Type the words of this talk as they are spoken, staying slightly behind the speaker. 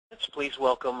Let's please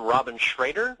welcome Robin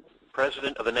Schrader,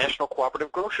 President of the National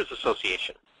Cooperative Grocers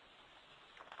Association.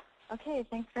 Okay,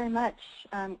 thanks very much.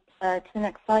 To the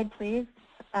next slide, please.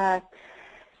 My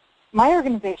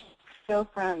organization go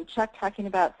from Chuck talking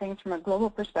about things from a global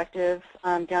perspective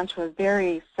down to a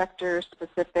very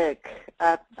sector-specific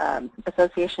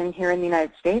association here in the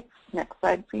United States. Next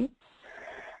slide, please.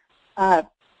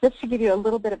 Just to give you a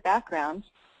little bit of background,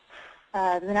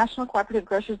 the National Cooperative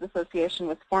Grocers Association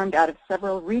was formed out of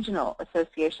several regional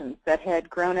associations that had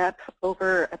grown up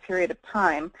over a period of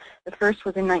time. The first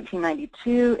was in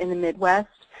 1992 in the Midwest,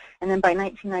 and then by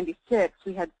 1996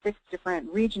 we had 6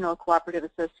 different regional cooperative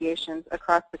associations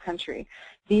across the country.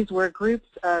 These were groups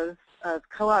of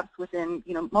co-ops within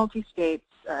multi-states,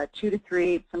 2 to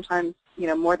 3, sometimes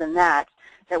more than that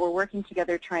were working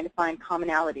together trying to find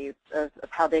commonalities of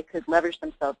how they could leverage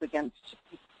themselves against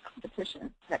competition.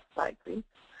 Next slide, please.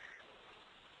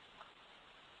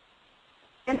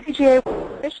 NCGA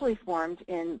was officially formed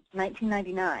in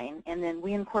 1999, and then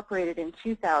we incorporated in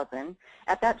 2000.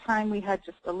 At that time, we had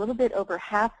just a little bit over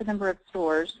half the number of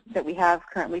stores that we have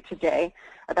currently today,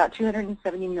 about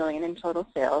 270 million in total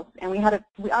sales, and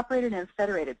we operated in a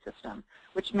federated system,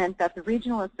 which meant that the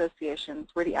regional associations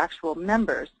were the actual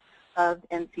members of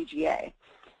NCGA.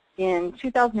 In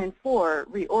 2004,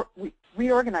 we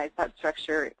reorganized that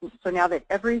structure so now that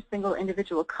every single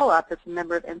individual co-op that's a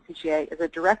member of NCGA is a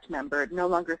direct member, no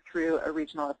longer through a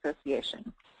regional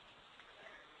association.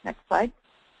 Next slide.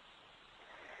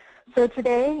 So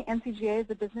today, NCGA is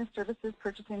a business services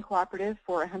purchasing cooperative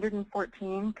for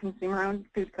 114 consumer-owned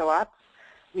food co-ops.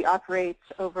 We operate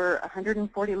over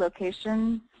 140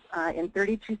 locations in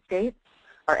 32 states.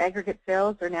 Our aggregate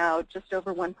sales are now just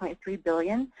over $1.3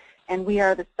 billion, and we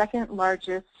are the second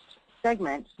largest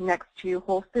segment next to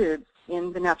Whole Foods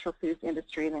in the natural foods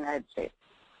industry in the United States.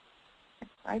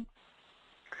 Next slide.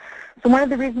 So one of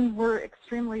the reasons we're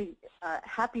extremely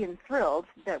happy and thrilled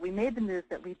that we made the move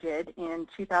that we did in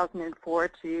 2004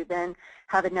 to then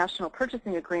have a national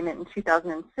purchasing agreement in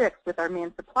 2006 with our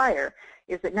main supplier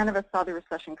is that none of us saw the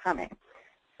recession coming.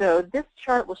 So this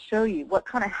chart will show you what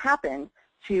kind of happened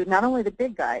to not only the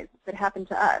big guys, but happened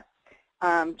to us.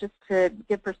 Just to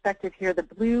give perspective here, the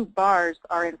blue bars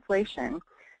are inflation.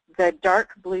 The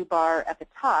dark blue bar at the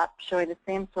top, showing the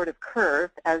same sort of curve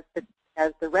as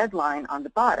the red line on the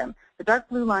bottom. The dark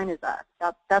blue line is us.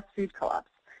 That's food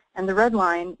co-ops. And the red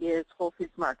line is Whole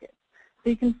Foods Market. So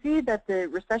you can see that the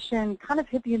recession kind of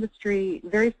hit the industry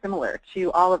very similar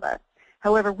to all of us.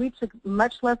 However, we took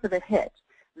much less of a hit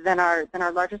than our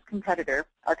largest competitor,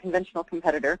 our conventional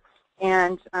competitor.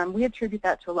 And we attribute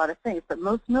that to a lot of things, but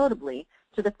most notably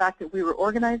to the fact that we were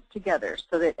organized together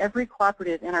so that every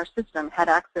cooperative in our system had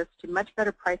access to much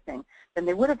better pricing than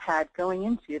they would have had going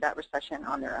into that recession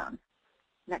on their own.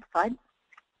 Next slide.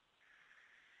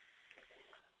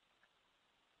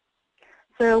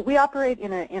 So we operate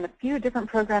in a few different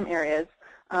program areas.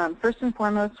 First and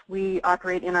foremost, we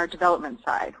operate in our development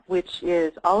side, which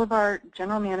is all of our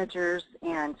general managers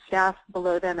and staff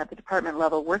below them at the department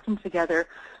level working together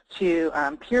to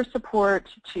peer support,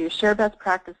 to share best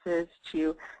practices,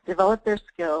 to develop their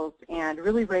skills, and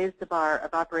really raise the bar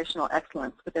of operational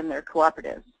excellence within their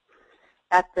cooperatives.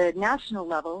 At the national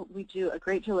level, we do a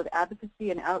great deal of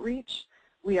advocacy and outreach.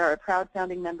 We are a proud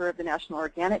founding member of the National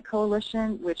Organic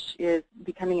Coalition, which is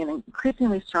becoming an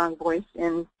increasingly strong voice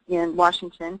in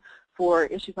Washington for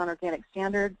issues on organic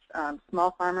standards,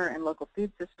 small farmer and local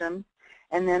food systems.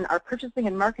 And then our purchasing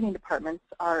and marketing departments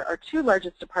are our 2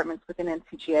 largest departments within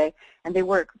NCGA, and they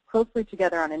work closely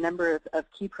together on a number of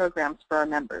key programs for our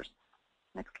members.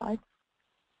 Next slide.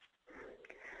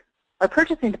 Our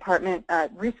purchasing department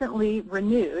recently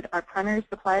renewed our primary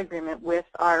supply agreement with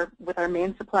our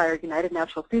main supplier, United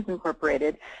Natural Foods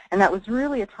Incorporated, and that was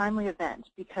really a timely event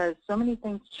because so many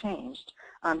things changed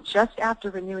just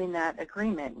after renewing that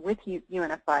agreement with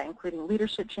UNFI, including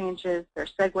leadership changes, their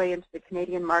segue into the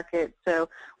Canadian market. So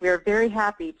we are very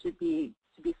happy to be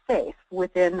safe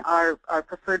within our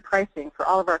preferred pricing for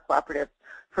all of our cooperatives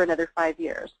for another 5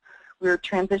 years. We're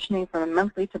transitioning from a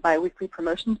monthly to biweekly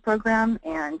promotions program,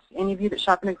 and any of you that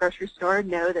shop in a grocery store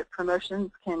know that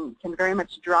promotions can very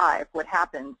much drive what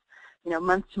happens,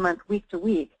 month to month, week to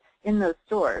week in those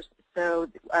stores. So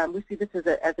we see this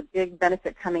as a big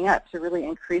benefit coming up to really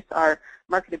increase our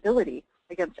marketability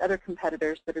against other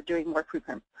competitors that are doing more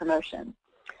frequent promotions.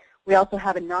 We also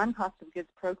have a non-cost of goods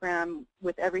program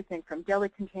with everything from deli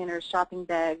containers, shopping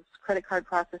bags, credit card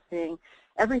processing,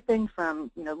 everything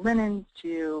from linens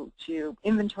to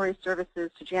inventory services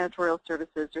to janitorial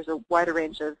services. There's a wider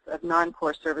range of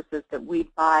non-core services that we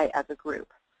buy as a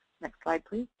group. Next slide,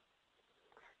 please.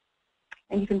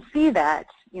 And you can see that,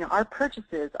 our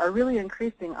purchases are really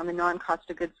increasing on the non-cost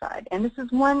of goods side. And this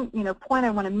is one, point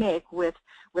I want to make with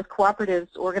cooperatives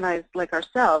organized like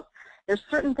ourselves. There's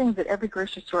certain things that every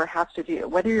grocery store has to do,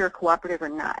 whether you're a cooperative or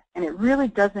not. And it really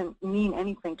doesn't mean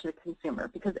anything to the consumer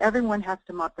because everyone has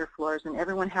to mop their floors and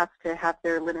everyone has to have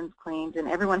their linens cleaned and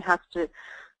everyone has to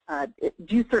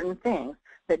do certain things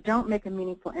that don't make a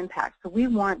meaningful impact. So we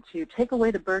want to take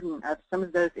away the burden of some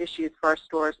of those issues for our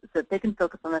stores so that they can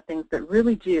focus on the things that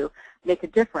really do make a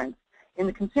difference in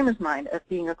the consumer's mind of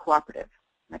being a cooperative.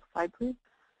 Next slide, please.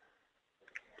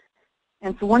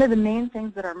 And so one of the main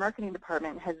things that our marketing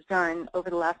department has done over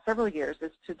the last several years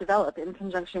is to develop, in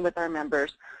conjunction with our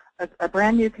members, a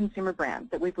brand new consumer brand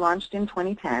that we've launched in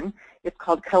 2010. It's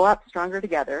called Co-op Stronger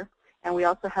Together. And we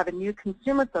also have a new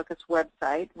consumer-focused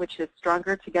website, which is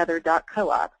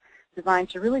strongertogether.coop, designed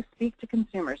to really speak to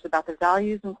consumers about the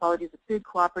values and qualities of food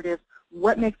cooperatives,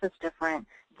 what makes us different,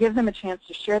 give them a chance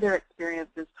to share their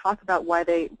experiences, talk about why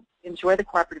they enjoy the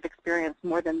cooperative experience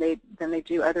more than they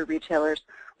do other retailers.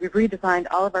 We've redesigned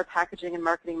all of our packaging and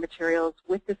marketing materials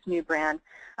with this new brand,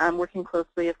 working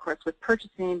closely, of course, with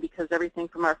purchasing because everything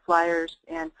from our flyers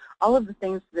and all of the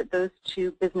things that those two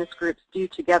business groups do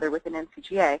together within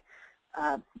NCGA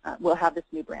will have this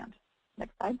new brand.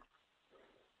 Next slide.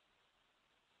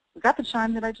 Was that the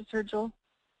chime that I just heard, Joel?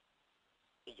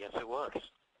 Yes, it was.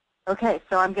 Okay,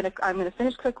 so I'm gonna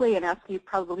finish quickly and ask you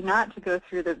probably not to go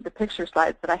through the picture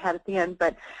slides that I had at the end.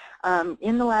 But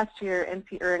in the last year, in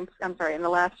the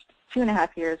last 2.5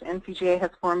 years, NCGA has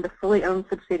formed a fully owned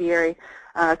subsidiary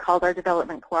called our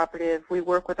Development Cooperative. We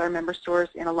work with our member stores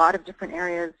in a lot of different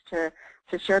areas to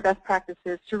share best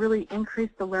practices, to really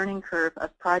increase the learning curve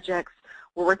of projects.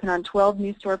 We're working on 12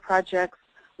 new store projects.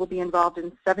 We'll be involved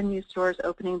in 7 new stores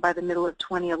opening by the middle of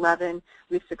 2011.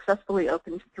 We've successfully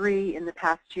opened 3 in the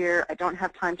past year. I don't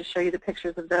have time to show you the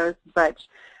pictures of those, but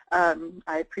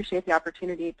I appreciate the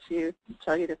opportunity to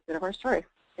tell you this bit of our story.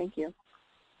 Thank you.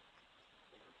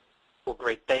 Well,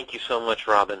 great. Thank you so much,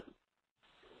 Robin.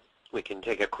 We can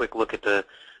take a quick look at the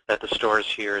stores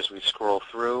here as we scroll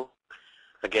through.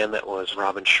 Again, that was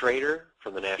Robin Schrader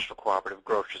from the National Cooperative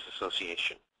Grocers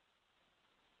Association.